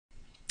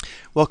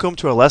Welcome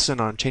to a lesson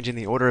on changing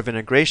the order of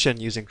integration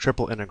using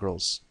triple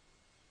integrals.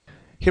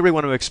 Here we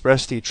want to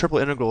express the triple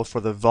integral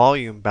for the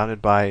volume bounded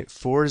by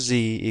 4z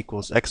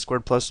equals x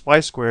squared plus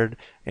y squared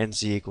and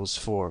z equals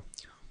 4.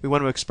 We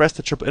want to express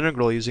the triple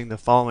integral using the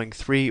following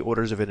three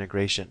orders of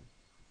integration.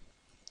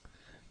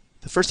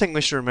 The first thing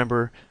we should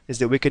remember is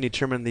that we can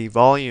determine the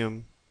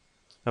volume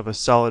of a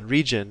solid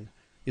region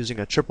using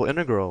a triple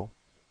integral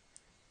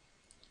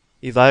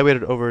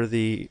evaluated over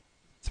the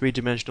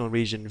three-dimensional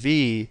region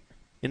V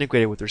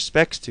integrated with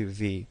respect to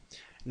V.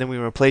 And then we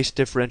replace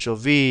differential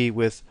V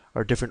with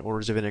our different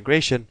orders of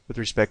integration with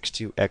respect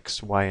to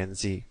x, y, and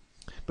z.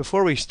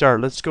 Before we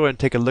start, let's go ahead and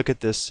take a look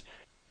at this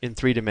in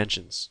three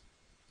dimensions.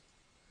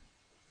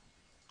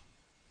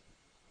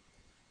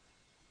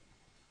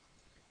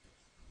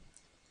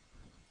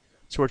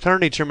 So we're trying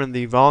to determine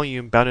the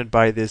volume bounded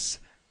by this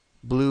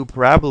blue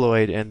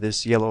paraboloid and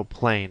this yellow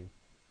plane.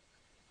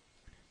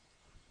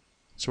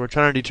 So we're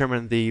trying to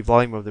determine the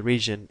volume of the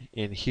region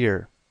in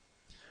here.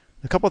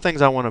 A couple of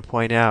things I want to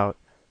point out.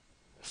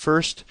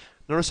 First,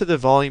 notice that the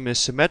volume is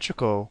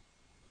symmetrical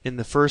in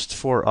the first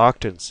four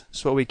octants.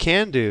 So what we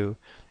can do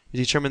is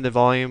determine the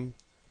volume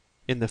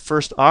in the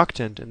first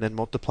octant and then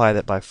multiply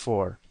that by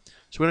 4.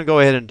 So we're going to go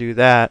ahead and do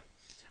that.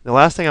 And the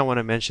last thing I want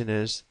to mention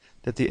is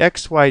that the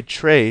xy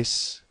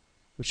trace,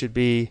 which would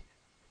be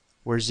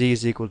where z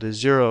is equal to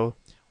 0,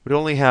 would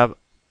only have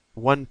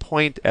one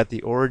point at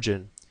the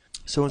origin.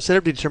 So instead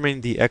of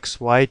determining the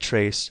xy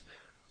trace,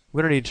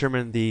 we're going to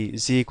determine the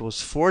z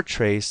equals 4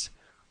 trace,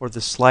 or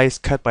the slice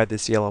cut by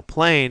this yellow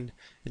plane,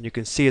 and you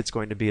can see it's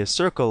going to be a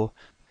circle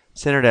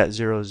centered at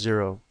 0,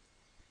 0.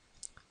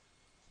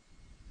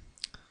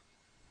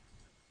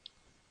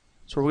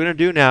 So what we're going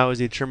to do now is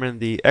determine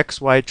the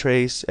xy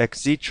trace,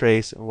 xz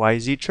trace, and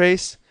yz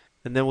trace,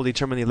 and then we'll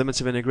determine the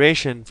limits of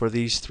integration for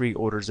these three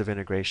orders of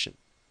integration.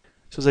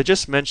 So as I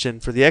just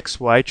mentioned, for the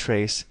xy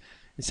trace,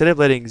 instead of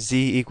letting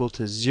z equal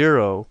to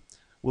 0,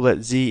 we'll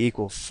let z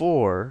equal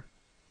 4.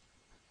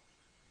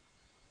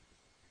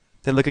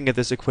 Then looking at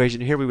this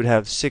equation here, we would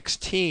have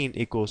 16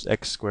 equals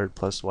x squared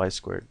plus y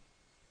squared.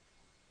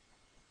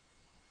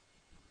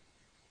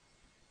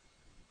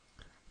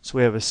 So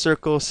we have a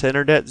circle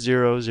centered at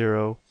 0,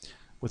 0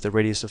 with a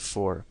radius of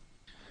 4.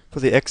 For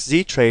the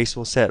xz trace,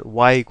 we'll set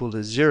y equal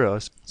to 0.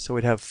 So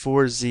we'd have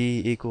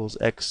 4z equals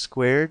x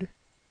squared.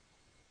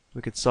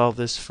 We could solve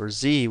this for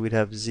z. We'd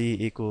have z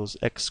equals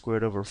x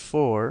squared over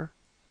 4.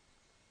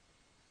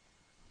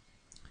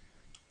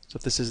 So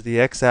if this is the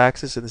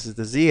x-axis and this is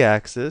the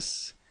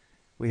z-axis,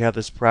 we have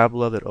this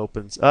parabola that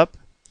opens up.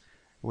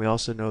 We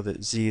also know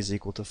that z is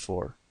equal to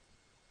 4.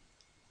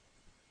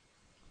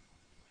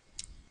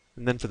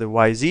 And then for the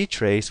yz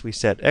trace, we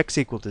set x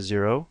equal to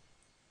 0.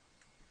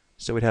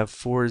 So we'd have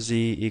 4z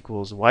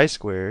equals y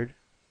squared.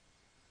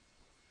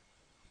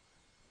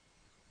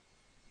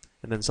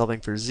 And then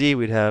solving for z,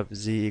 we'd have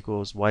z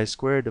equals y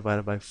squared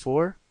divided by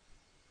 4.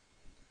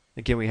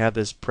 Again, we have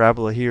this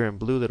parabola here in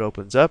blue that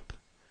opens up.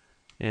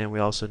 And we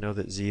also know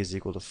that z is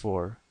equal to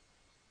 4.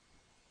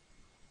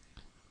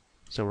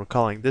 So we're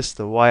calling this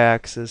the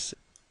y-axis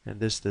and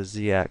this the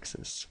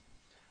z-axis.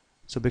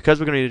 So because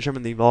we're going to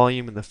determine the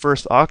volume in the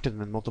first octant and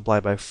then multiply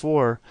by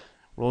 4,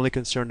 we're only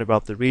concerned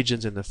about the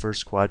regions in the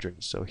first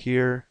quadrant. So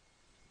here,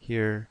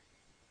 here,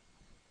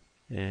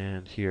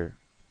 and here.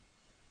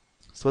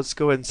 So let's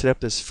go ahead and set up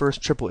this first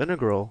triple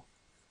integral,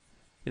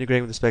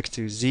 integrating with respect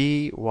to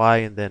z, y,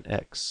 and then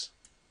x.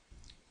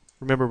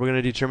 Remember, we're going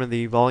to determine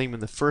the volume in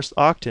the first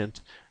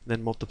octant and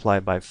then multiply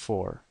by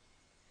 4.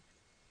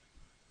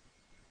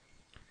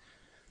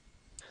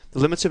 The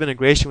limits of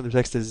integration with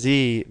respect to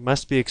z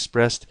must be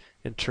expressed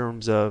in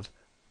terms of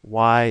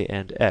y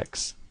and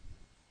x.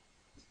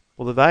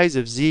 Well, the values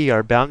of z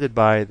are bounded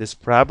by this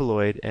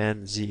paraboloid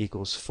and z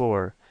equals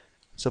 4.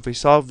 So if we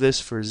solve this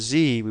for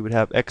z, we would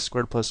have x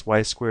squared plus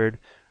y squared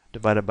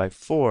divided by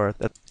 4.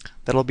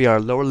 That'll be our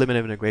lower limit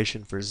of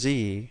integration for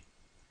z.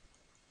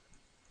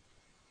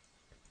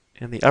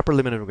 And the upper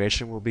limit of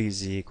integration will be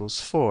z equals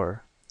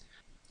 4.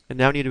 And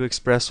now we need to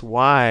express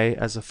y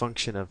as a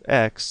function of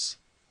x.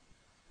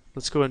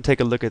 Let's go and take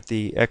a look at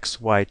the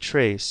xy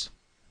trace.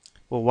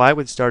 Well, y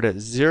would start at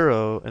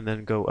 0 and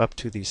then go up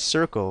to the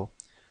circle.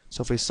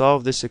 So if we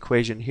solve this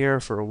equation here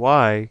for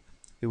y,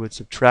 we would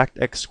subtract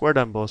x squared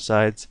on both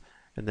sides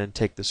and then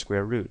take the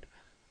square root.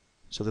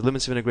 So the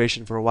limits of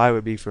integration for y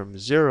would be from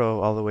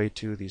 0 all the way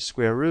to the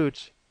square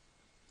root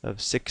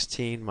of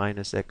 16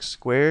 minus x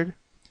squared.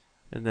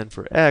 And then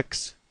for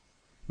x,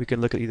 we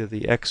can look at either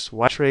the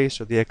xy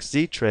trace or the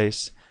xz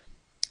trace.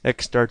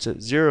 X starts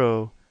at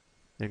 0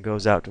 and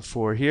goes out to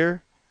 4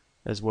 here,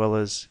 as well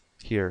as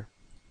here.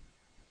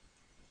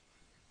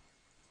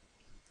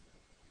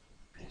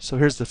 So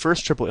here's the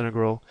first triple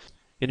integral,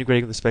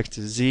 integrating with respect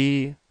to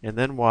z, and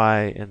then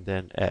y, and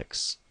then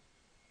x.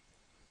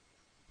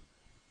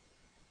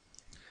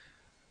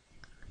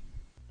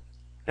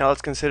 Now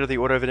let's consider the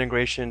order of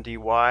integration dy,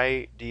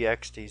 dx,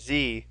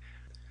 dz.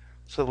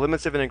 So the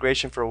limits of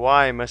integration for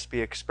y must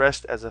be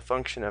expressed as a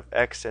function of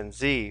x and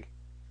z.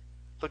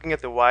 Looking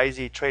at the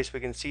yz trace, we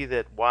can see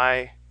that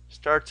y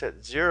starts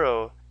at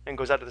 0 and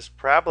goes out to this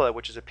parabola,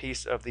 which is a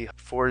piece of the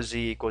 4z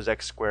equals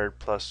x squared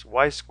plus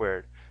y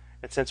squared.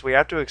 And since we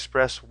have to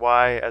express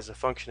y as a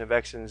function of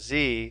x and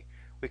z,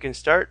 we can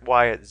start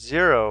y at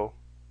 0,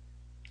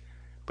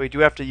 but we do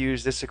have to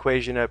use this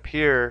equation up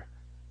here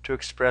to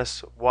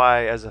express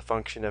y as a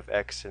function of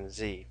x and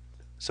z.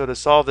 So to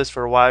solve this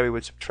for y, we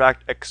would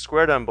subtract x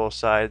squared on both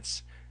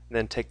sides, and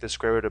then take the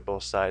square root of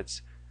both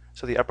sides.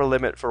 So the upper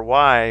limit for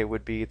y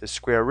would be the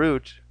square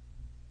root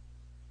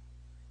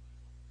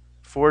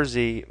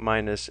 4z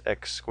minus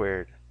x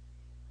squared.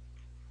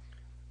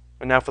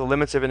 And now for the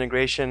limits of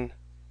integration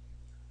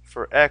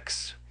for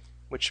x,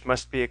 which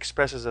must be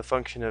expressed as a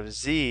function of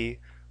z,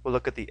 we'll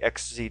look at the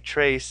xz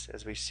trace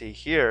as we see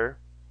here.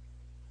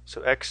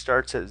 So x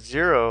starts at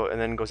 0 and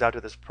then goes out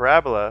to this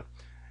parabola,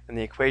 and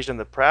the equation of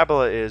the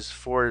parabola is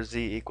 4z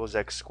equals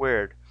x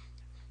squared.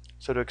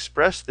 So to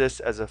express this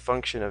as a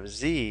function of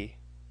z,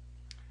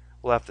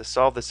 we'll have to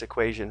solve this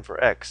equation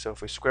for x. So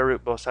if we square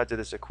root both sides of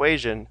this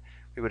equation,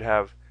 we would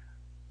have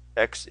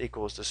x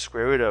equals the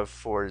square root of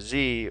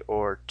 4z,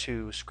 or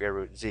 2 square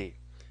root z.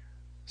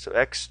 So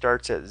x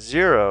starts at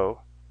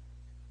 0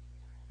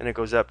 and it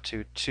goes up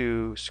to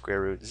 2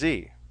 square root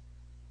z.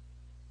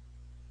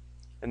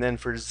 And then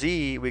for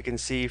z, we can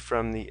see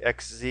from the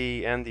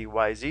xz and the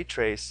yz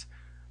trace,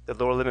 the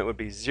lower limit would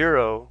be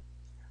 0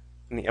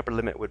 and the upper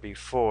limit would be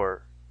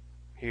 4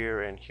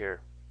 here and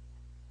here.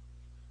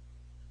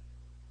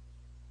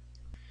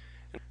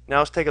 Now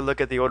let's take a look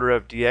at the order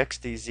of dx,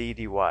 dz,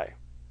 dy.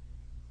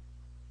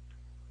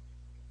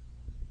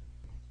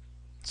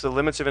 So the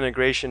limits of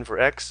integration for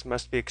x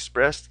must be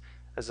expressed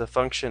as a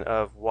function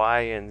of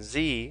y and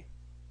z.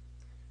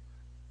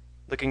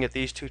 Looking at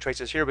these two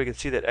traces here, we can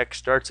see that x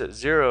starts at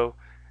 0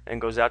 and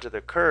goes out to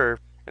the curve,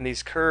 and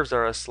these curves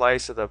are a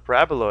slice of the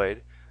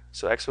paraboloid,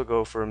 so x will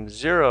go from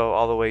 0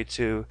 all the way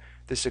to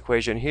this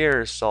equation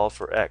here, solve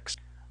for x.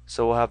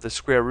 So we'll have the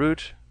square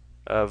root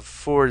of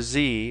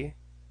 4z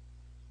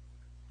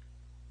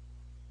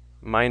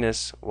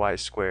minus y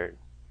squared.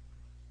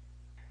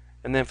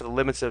 And then for the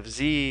limits of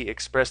z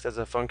expressed as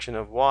a function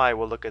of y,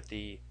 we'll look at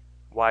the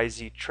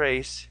yz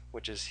trace,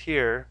 which is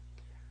here.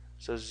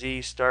 So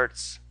z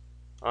starts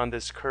on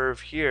this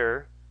curve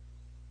here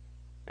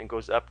and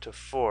goes up to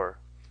 4.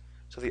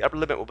 So the upper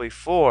limit will be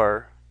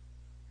 4,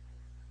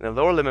 and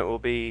the lower limit will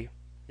be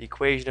the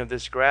equation of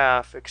this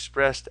graph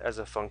expressed as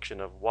a function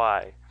of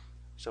y.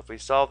 So if we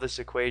solve this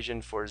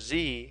equation for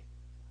z,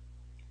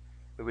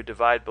 we would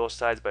divide both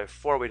sides by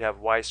 4, we'd have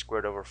y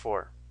squared over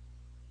 4.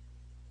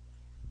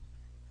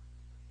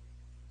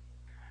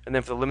 And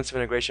then for the limits of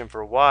integration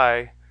for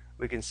y,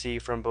 we can see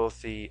from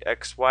both the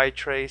xy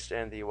trace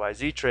and the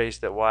yz trace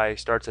that y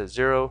starts at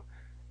 0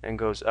 and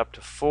goes up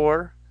to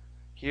 4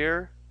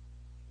 here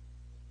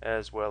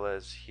as well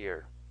as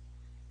here.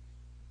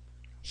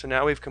 So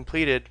now we've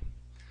completed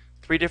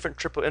 3 different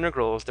triple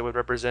integrals that would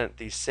represent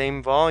the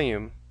same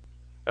volume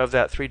of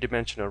that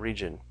 3-dimensional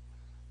region.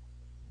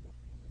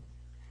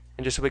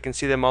 And just so we can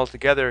see them all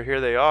together,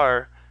 here they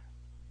are.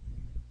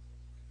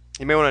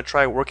 You may want to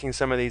try working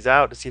some of these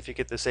out to see if you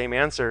get the same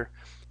answer,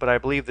 but I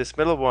believe this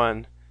middle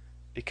one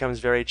becomes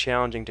very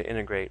challenging to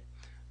integrate.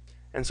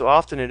 And so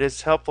often it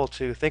is helpful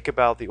to think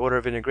about the order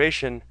of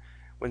integration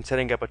when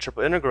setting up a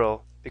triple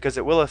integral, because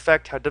it will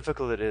affect how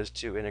difficult it is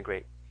to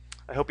integrate.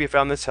 I hope you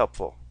found this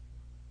helpful.